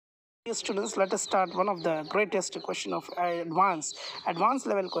Students, let us start one of the greatest question of advanced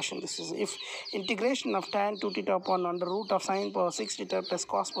level question. This is if integration of tan 2 theta upon under root of sine power 6 theta plus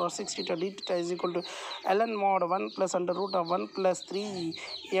cos power 6 theta d theta is equal to ln mod 1 plus under root of 1 plus 3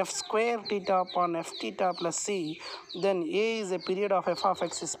 f square theta upon f theta plus c, then a is a period of f of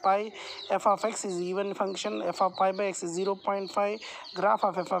x is pi, f of x is even function, f of pi by x is 0.5, graph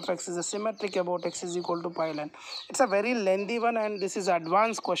of f of x is a symmetric about x is equal to pi ln. It's a very lengthy one and this is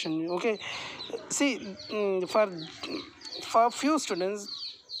advanced question. Okay, see, for few students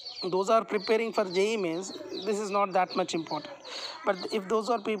those are preparing for JEE mains, this is not that much important, but if those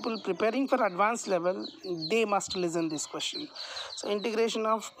are people preparing for advanced level, they must listen this question. So integration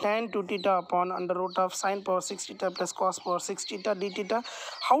of tan 2 theta upon under root of sine power 6 theta plus cos power 6 theta d theta,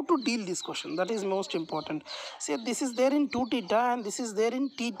 how to deal this question, that is most important. See, this is there in 2 theta and this is there in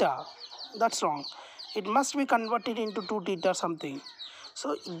theta, that's wrong. It must be converted into 2 theta something.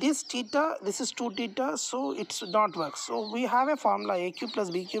 So this theta, this is 2 theta, so it should not work. So we have a formula a cube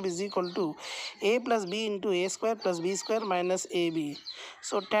plus b cube is equal to a plus b into a square plus b square minus ab.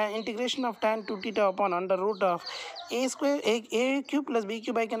 So integration of tan 2 theta upon under root of a square a cube plus b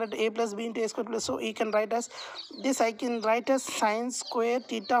cube, I can write a plus b into a square plus, so you can write as this, I can write as sine square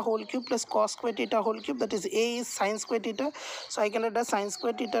theta whole cube plus cos square theta whole cube, that is a is sine square theta, so I can write as sine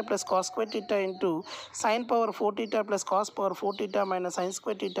square theta plus cos square theta into sine power 4 theta plus cos power 4 theta minus sine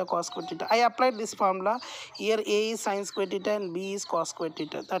square theta cos square theta. I applied this formula here, a is sine square theta and b is cos square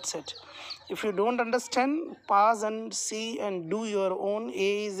theta, that's it. If you don't understand, pause and see and do your own.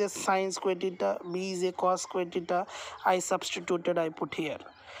 A is a sine square theta, b is a cos square theta, I substituted, I put here.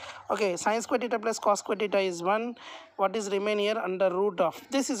 Okay, sine square theta plus cos square theta is 1. What is remain here? Under root of,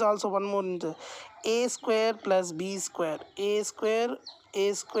 this is also one more into a square plus b square, a square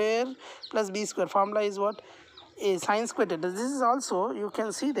plus b square. Formula is what? A sine square theta. This is also, you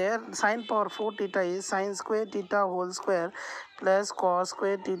can see there, sine power 4 theta is sine square theta whole square plus cos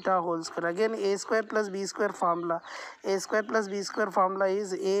square theta whole square. Again a square plus b square formula. A square plus b square formula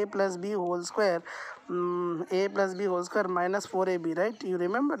is a plus b whole square, a plus b whole square minus 4ab, right? You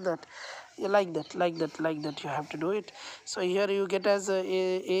remember that? Like that you have to do it. So here you get as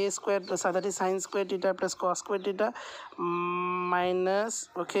a square plus, that is sine square theta plus cos square theta minus,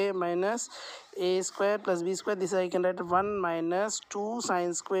 okay, minus a square plus b square, this I can write 1 minus 2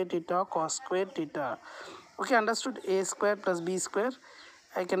 sine square theta cos square theta. Okay, understood? A square plus b square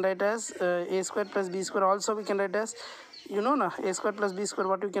I can write as a square plus b square, also we can write as, you know na, a square plus b square,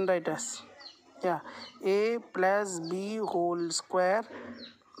 what we can write as, yeah, a plus b whole square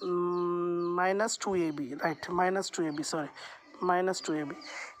minus 2ab, right, minus 2ab, sorry, minus 2ab.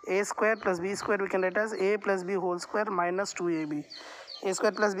 A square plus b square we can write as a plus b whole square minus 2ab. A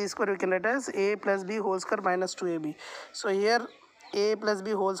square plus b square we can write as a plus b whole square minus 2ab. So here a plus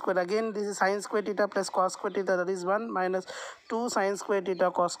b whole square, again this is sine square theta plus cos square theta, that is 1 minus 2 sine square theta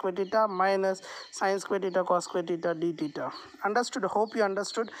cos square theta minus sine square theta cos square theta d theta. Understood? Hope you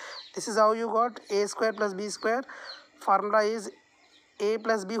understood. This is how you got a square plus b square. Formula is a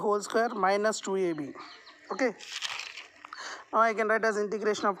plus b whole square minus 2ab. Okay, now I can write as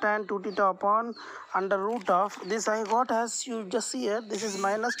integration of tan 2 theta upon under root of this, I got as you just see here, this is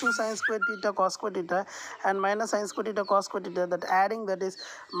minus 2 sine square theta cos square theta and minus sine square theta cos square theta, that adding, that is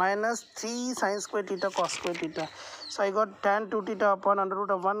minus 3 sine square theta cos square theta. So I got tan 2 theta upon under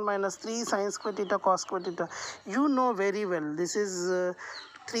root of 1 minus 3 sine square theta cos square theta. You know very well this is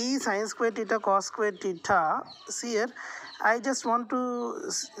 3 sine square theta cos square theta. See here, I just want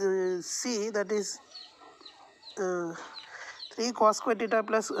to see, that is 3 cos square theta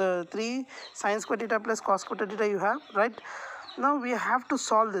plus 3 sine square theta plus cos square theta you have, right? Now we have to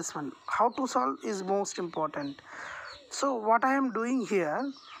solve this one. How to solve is most important. So what I am doing here,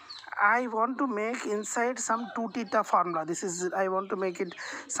 I want to make inside some 2 theta formula. This is, I want to make it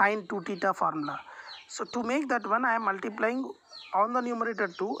sine 2 theta formula. So to make that one, I am multiplying on the numerator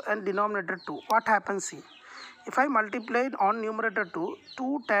 2 and denominator 2. What happens? See, if I multiply it on numerator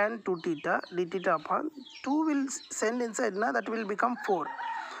 2 tan 2 theta d theta upon 2 will send inside, na, that will become 4.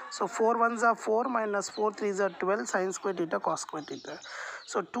 So 4 ones are 4 minus 4 3s are 12 sine square theta cos square theta.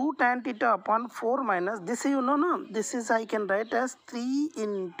 So 2 tan theta upon 4 minus this, you know, no, this is I can write as 3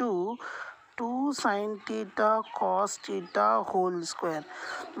 into 2 sine theta cos theta whole square.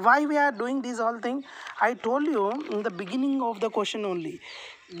 Why we are doing this all thing? I told you in the beginning of the question only.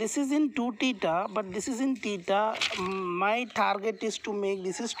 This is in 2 theta, but this is in theta. My target is to make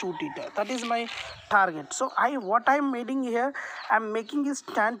this is 2 theta. That is my target. So what I am making here, I am making is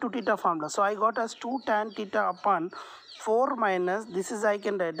tan 2 theta formula. So I got as 2 tan theta upon 4 minus, this is I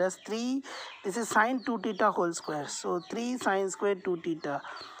can write as 3, this is sine 2 theta whole square. So 3 sine square 2 theta.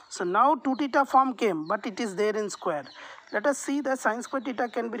 So now 2 theta form came, but it is there in square. Let us see that sin square theta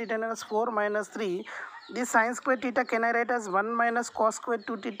can be written as 4 minus 3. This sin square theta can I write as 1 minus cos square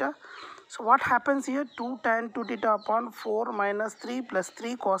 2 theta. So what happens here? 2 tan 2 theta upon 4 minus 3 plus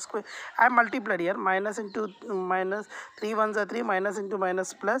 3 cos square. I multiplied here, minus into minus, 3 ones are 3, minus into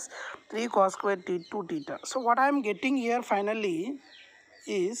minus plus 3 cos square 2 theta. So what I am getting here finally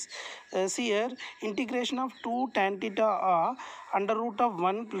is, see here, integration of 2 tan theta under root of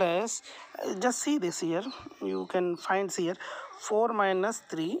 1 plus, just see this here, you can find here, 4 minus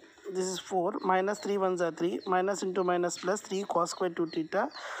 3, this is 4, minus 3 ones are 3, minus into minus plus 3 cos square 2 theta.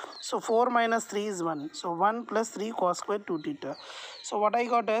 So 4 minus 3 is 1, so 1 plus 3 cos square 2 theta. So what I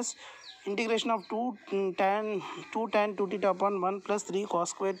got is integration of 2 tan 2 theta upon 1 plus 3 cos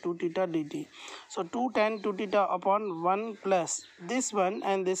square 2 theta dt. So 2 tan 2 theta upon 1 plus this one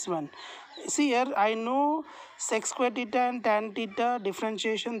and this one. See here, I know sec square theta and tan theta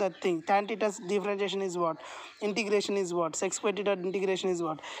differentiation, that thing. Tan theta's differentiation is what? Integration is what? Sec square theta integration is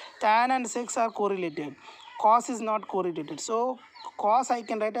what? Tan and secs are correlated. Cos is not correlated. So cos I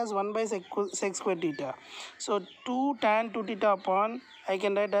can write as 1 by sec square theta. So 2 tan 2 theta upon, I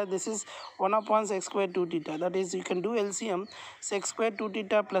can write as this is 1 upon sec square 2 theta. That is, you can do LCM, sec square 2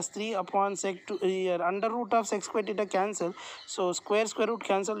 theta plus 3 upon sec 2, under root of sec square theta cancel. So square root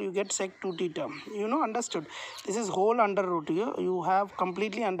cancel, you get sec 2 theta. You know, understood? This is whole under root here. You have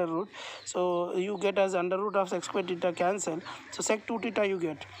completely under root. So you get as under root of sec square theta cancel. So sec 2 theta you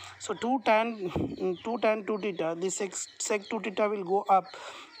get. So 2 tan 2 theta, this sec 2 theta will go up.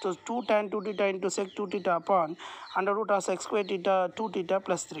 So 2 tan 2 theta into sec 2 theta upon under root of sec square theta 2 theta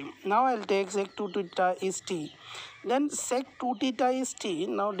plus 3. Now I will take sec 2 theta is t. Then sec 2 theta is t.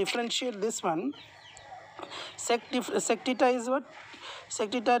 Now differentiate this one. Sec theta is what?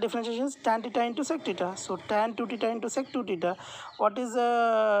 Sec theta differentiation is tan theta into sec theta. So tan 2 theta into sec 2 theta. What is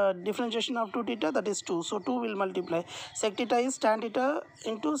the differentiation of 2 theta? That is 2. So 2 will multiply. Sec theta is tan theta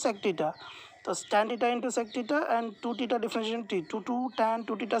into sec theta. So tan theta into sec theta and 2 theta differentiation t. 2 tan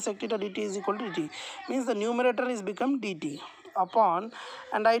 2 theta sec theta dt is equal to dt. Means the numerator is become dt upon,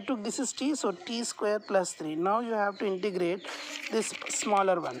 and I took this is t, so t square plus 3. Now you have to integrate this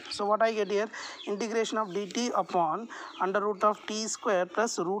smaller one. So what I get here, integration of dt upon under root of t square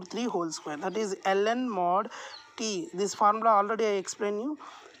plus root 3 whole square. That is ln mod t. This formula already I explained you.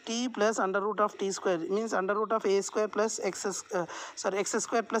 T plus under root of t square means under root of a square plus x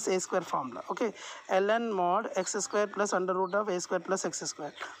square plus a square formula. Okay, ln mod x square plus under root of a square plus x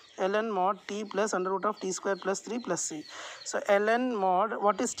square. Ln mod t plus under root of t square plus 3 plus c. So ln mod,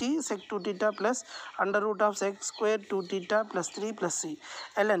 what is t? Sec 2 theta plus under root of sec square 2 theta plus 3 plus c.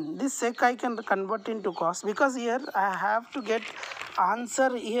 Ln, this sec I can convert into cos, because here I have to get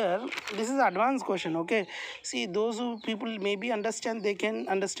answer here. This is advanced question. Okay, see, those who people maybe understand, they can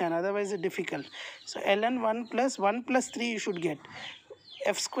understand, otherwise it's difficult. So ln 1 plus 3 you should get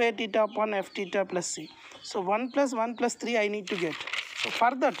f square theta upon f theta plus c. So 1 plus 3 I need to get. So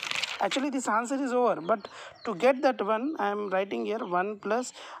for that, actually this answer is over, but to get that one, I am writing here 1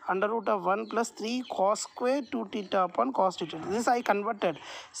 plus under root of 1 plus 3 cos square 2 theta upon cos theta. This I converted,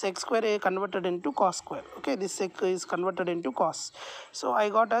 sec square a converted into cos square. Okay, this sec is converted into cos. So I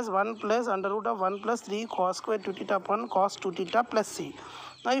got as 1 plus under root of 1 plus 3 cos square 2 theta upon cos 2 theta plus c.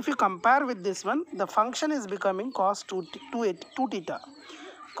 Now if you compare with this one, the function is becoming cos 2 theta.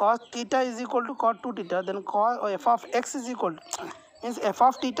 Cos theta is equal to cos 2 theta, then cos f of x is equal to, means f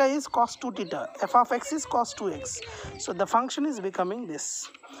of theta is cos 2 theta, f of x is cos 2x. So the function is becoming this.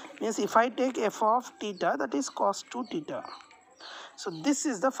 Means if I take f of theta, that is cos 2 theta. So this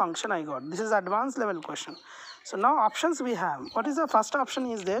is the function I got. This is advanced level question. So now options we have. What is the first option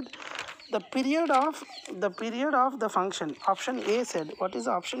is that the period of the function. Option A said, what is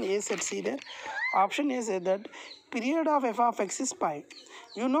the option A said? See there. Option A said that period of f of x is pi.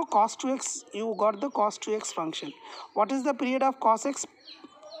 You know cos 2x, you got the cos 2x function. What is the period of cos x?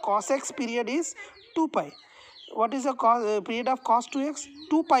 Cos x period is 2 pi. What is the period of cos 2x?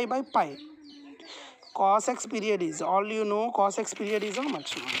 2 pi by pi. Cos x period is, all you know, cos x period is how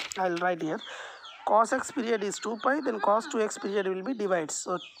much? I will write here. Cos x period is 2 pi, then cos 2x period will be divided.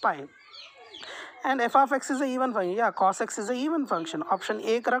 So pi. And f of x is a even function. Yeah, cos x is a even function. Option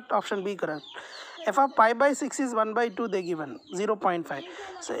A correct, option B correct. F of pi by 6 is 1 by 2 they given, 0.5.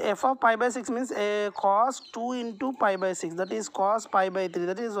 So f of pi by 6 means cos 2 into pi by 6, that is cos pi by 3,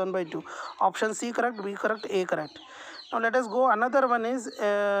 that is 1 by 2. Option C correct, B correct, A correct. Now let us go, another one is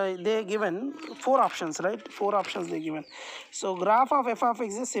they given 4 options, right? 4 options they given. So graph of f of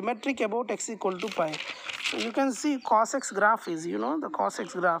x is symmetric about x equal to pi. So you can see cos x graph is, the cos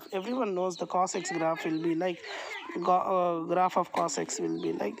x graph, everyone knows the cos x graph will be like, graph of cos x will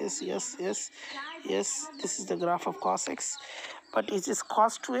be like this. Yes, this is the graph of cos x, but it is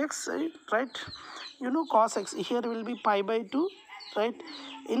cos 2x, right? Cos x here will be pi by 2, right?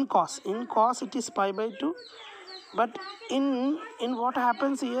 In cos it is pi by 2, but in what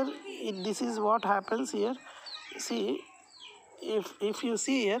happens here, this is what happens here. See, if you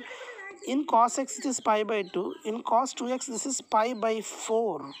see here, in cos x it is pi by 2, in cos 2x this is pi by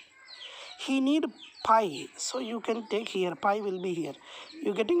 4. He need pi, so you can take here, pi will be here,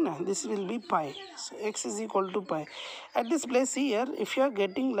 you getting now, this will be pi, so x is equal to pi. At this place here, if you are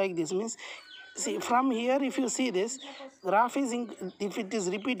getting like this, means, see, from here if you see this graph is if it is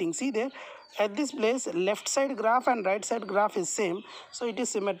repeating, see there, at this place left side graph and right side graph is same, so it is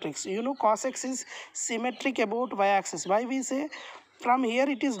symmetric. So cos x is symmetric about y-axis. Why we say? From here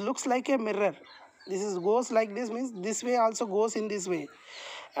it is looks like a mirror, this is goes like this, means this way also goes in this way,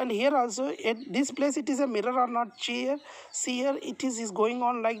 and here also at this place it is a mirror or not. Here, see here, it is going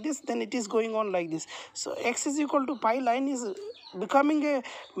on like this, then it is going on like this, so x is equal to pi line is becoming a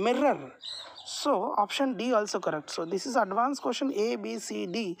mirror. So option D also correct. So this is advanced question. A, B, C,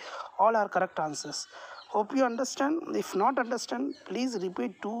 D all are correct answers. Hope you understand. If not understand, please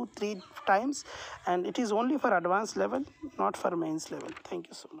repeat 2-3 times, and it is only for advanced level, not for mains level. Thank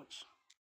you so much.